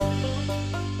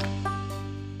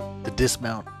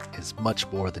Dismount is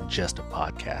much more than just a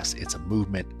podcast. It's a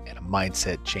movement and a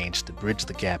mindset change to bridge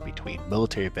the gap between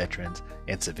military veterans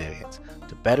and civilians,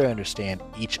 to better understand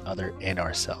each other and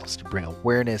ourselves, to bring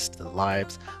awareness to the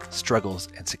lives, struggles,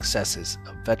 and successes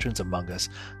of veterans among us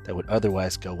that would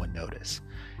otherwise go unnoticed.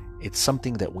 It's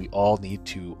something that we all need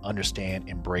to understand,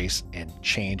 embrace, and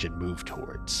change and move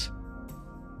towards.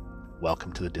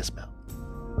 Welcome to the Dismount.